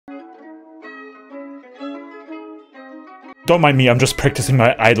Don't mind me, I'm just practicing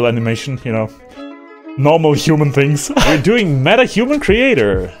my idle animation, you know. Normal human things. We're doing MetaHuman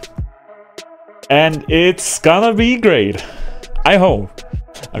Creator. And it's gonna be great. I hope.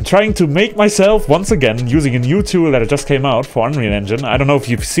 I'm trying to make myself, once again, using a new tool that just came out for Unreal Engine. I don't know if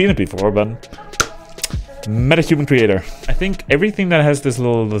you've seen it before, but... MetaHuman Creator. I think everything that has this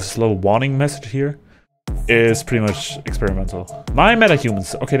little warning message here is pretty much experimental. My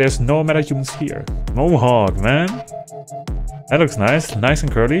metahumans. Okay, there's no metahumans here. Mohawk, man. That looks nice. Nice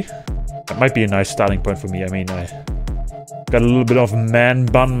and curly. That might be a nice starting point for me. I mean, I got a little bit of man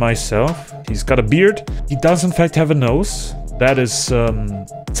bun myself. He's got a beard. He does in fact have a nose. That is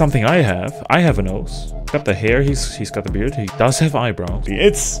something I have. I have a nose. Got the hair, he's got the beard. He does have eyebrows.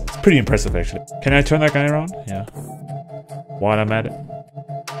 It's pretty impressive, actually. Can I turn that guy around? Yeah. While I'm at it.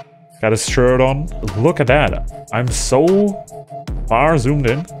 Got his shirt on. Look at that. I'm so far zoomed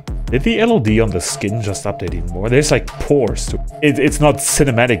in. Did the LOD on the skin just update even more? There's like pores too. It's not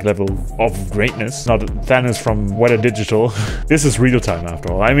cinematic level of greatness. Not Thanos from Weather Digital. This is real time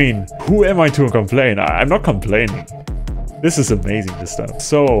after all. I mean, who am I to complain? I'm not complaining. This is amazing, this stuff.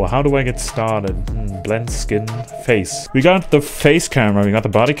 So, how do I get started? Blend skin, face. We got the face camera, we got the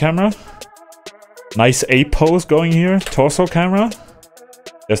body camera. Nice A pose going here. Torso camera.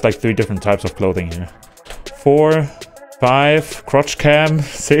 There's like 3 different types of clothing here. 4, 5, crotch cam,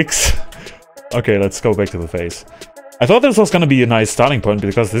 6. Okay, let's go back to the face. I thought this was gonna be a nice starting point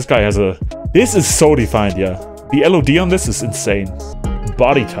because this guy has a... This is so defined, yeah. The LOD on this is insane.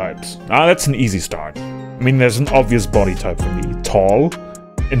 Body types. Ah, that's an easy start. I mean, there's an obvious body type for me. Tall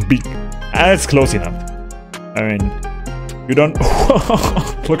and big. That's close enough. I mean, you don't...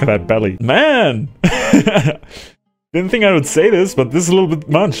 Look at that belly. Man! Didn't think I would say this, but this is a little bit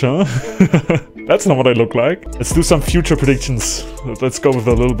much, huh? That's not what I look like. Let's do some future predictions. Let's go with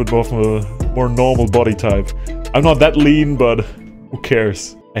a little bit more of a more normal body type. I'm not that lean, but who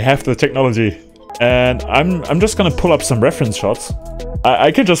cares? I have the technology. And I'm just gonna pull up some reference shots.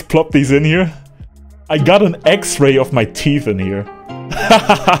 I can just plop these in here. I got an X-ray of my teeth in here.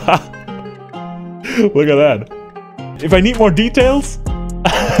 Look at that. If I need more details,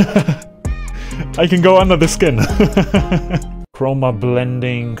 I can go under the skin. Chroma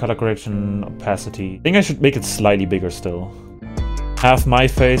blending, color correction, opacity. I think I should make it slightly bigger still. Half my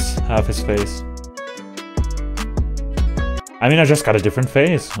face, half his face. I mean, I just got a different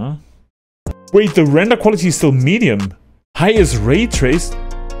face, huh? Wait, the render quality is still medium. High is ray traced.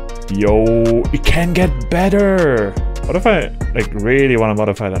 Yo, it can get better. What if I, like, really want to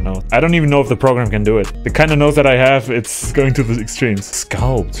modify that nose? I don't even know if the program can do it. The kind of nose that I have, it's going to the extremes.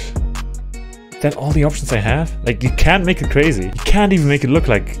 Sculpt. Is that all the options I have? Like, you can't make it crazy. You can't even make it look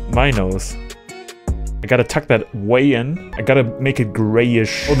like my nose. I gotta tuck that way in. I gotta make it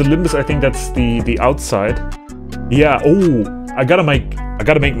grayish. Oh, the limbus, I think that's the outside. Yeah, oh, I gotta make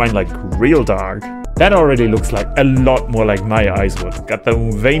mine, like, real dark. That already looks like a lot more like my eyes would. Got the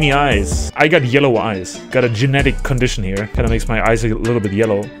veiny eyes. I got yellow eyes. Got a genetic condition here. Kind of makes my eyes a little bit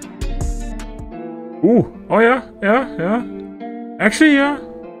yellow. Ooh. Oh yeah. Yeah. Actually, yeah.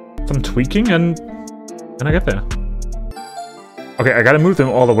 Some tweaking and I get there. Okay, I gotta move them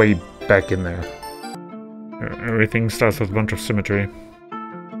all the way back in there. Everything starts with a bunch of symmetry.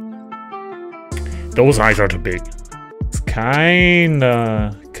 Those eyes are too big. It's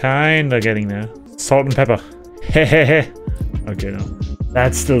kinda getting there. Salt and pepper. Hehehe. Okay, no.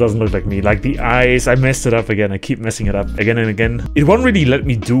 That still doesn't look like me. Like the eyes, I messed it up again. I keep messing it up again and again. It won't really let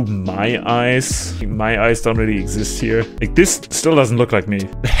me do my eyes. My eyes don't really exist here. Like this still doesn't look like me.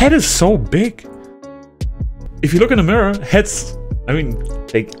 The head is so big. If you look in the mirror, heads, I mean,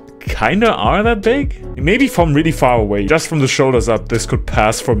 they kinda are that big. Maybe from really far away. Just from the shoulders up, this could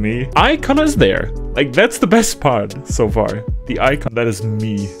pass for me. Eye color is there. Like that's the best part so far. The icon, that is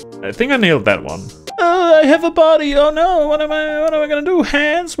me. I think I nailed that one. I have a body. Oh no, what am I gonna do?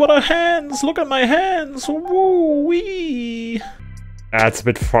 Hands? What are hands? Look at my hands. Woo wee. That's a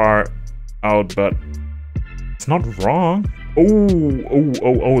bit far out, but it's not wrong.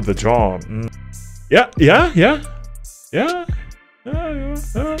 Oh, the jaw. Yeah.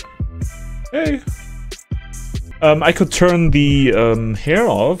 Hey. I could turn the hair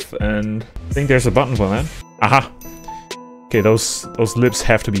off, and I think there's a button for that. Aha. Okay, those lips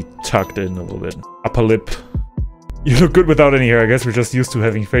have to be tucked in a little bit. Upper lip. You look good without any hair. I guess we're just used to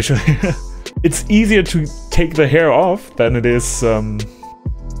having facial hair. It's easier to take the hair off than it is to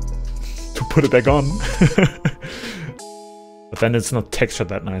put it back on. But then it's not textured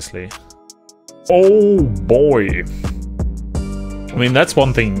that nicely. Oh boy. I mean, that's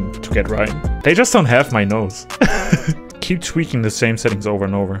one thing to get right. They just don't have my nose. Keep tweaking the same settings over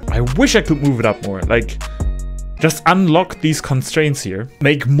and over. I wish I could move it up more. Like, Just unlock these constraints here.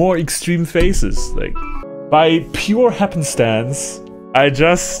 Make more extreme faces. Like, by pure happenstance, I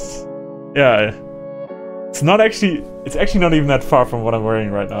just... yeah. It's actually not even that far from what I'm wearing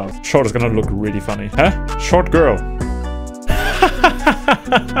right now. Short is gonna look really funny. Huh? Short girl.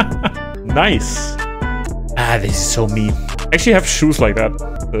 Nice. Ah, this is so me. I actually have shoes like that.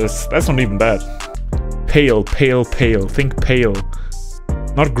 That's not even bad. Pale, pale, pale. Think pale.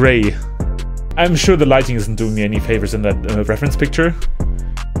 Not gray. I'm sure the lighting isn't doing me any favors in that reference picture.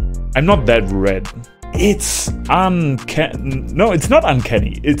 I'm not that red. It's uncanny. No, it's not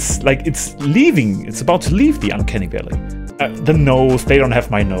uncanny. It's like it's leaving. It's about to leave the uncanny valley. The nose. They don't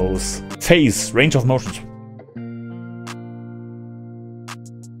have my nose. Face. Range of motions.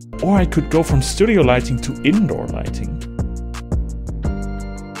 Or I could go from studio lighting to indoor lighting.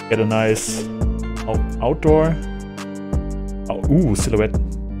 Get a nice outdoor. Oh, ooh, silhouette.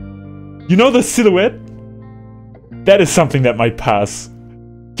 You know the silhouette? That is something that might pass.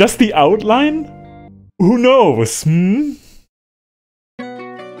 Just the outline? Who knows? Hmm?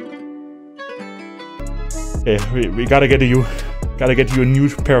 Okay, we gotta get you a new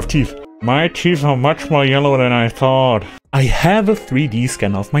pair of teeth. My teeth are much more yellow than I thought. I have a 3D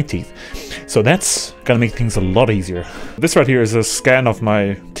scan of my teeth, so that's gonna make things a lot easier. This right here is a scan of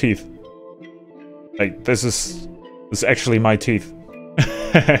my teeth. Like, this is actually my teeth.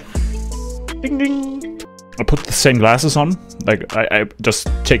 Ding ding! I put the same glasses on. Like, I just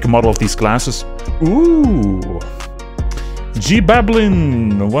take a model of these glasses. Ooh!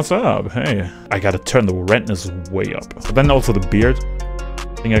 G-Bablin! What's up? Hey. I gotta turn the redness way up. But then also the beard.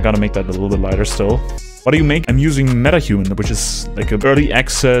 I think I gotta make that a little bit lighter still. What do you make? I'm using MetaHuman, which is like an early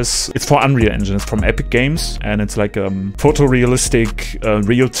access. It's for Unreal Engine. It's from Epic Games, and it's like a photorealistic,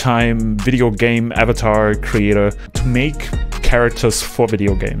 real-time video game avatar creator to make characters for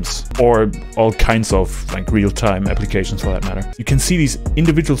video games, or all kinds of like real-time applications for that matter. You can see these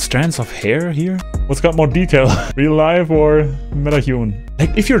individual strands of hair here. What's got more detail? Real life or MetaHuman?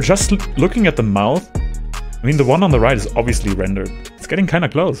 Like, if you're just looking at the mouth, I mean, the one on the right is obviously rendered. It's getting kind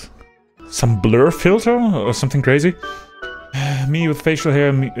of close. Some blur filter or something crazy? Me with facial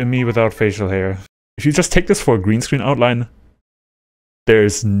hair, me without facial hair. If you just take this for a green screen outline,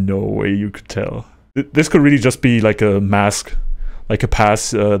 there's no way you could tell. This could really just be like a mask, like a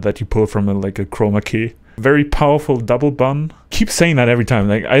pass that you pull from like a chroma key. Very powerful double bun. Keep saying that every time.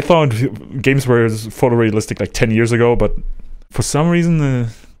 Like, I thought games were photorealistic like 10 years ago, but for some reason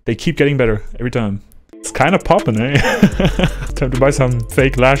they keep getting better every time. It's kind of popping, eh? Time to buy some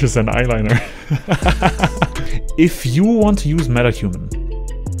fake lashes and eyeliner. If you want to use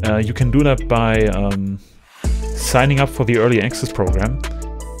MetaHuman, you can do that by signing up for the Early Access program.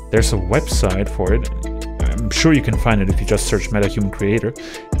 There's a website for it. I'm sure you can find it if you just search MetaHuman Creator.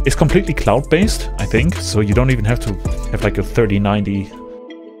 It's completely cloud-based, I think, so you don't even have to have like a 3090,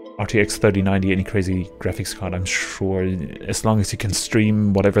 RTX 3090, any crazy graphics card, I'm sure. As long as you can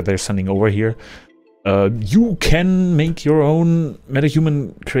stream whatever they're sending over here. You can make your own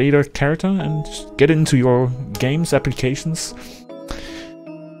MetaHuman Creator character and get into your games, applications,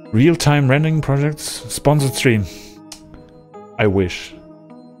 real-time rendering projects, sponsored stream. I wish.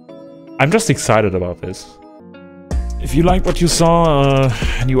 I'm just excited about this. If you like what you saw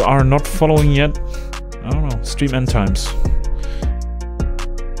and you are not following yet, I don't know, stream end times.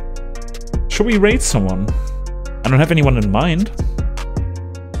 Should we raid someone? I don't have anyone in mind.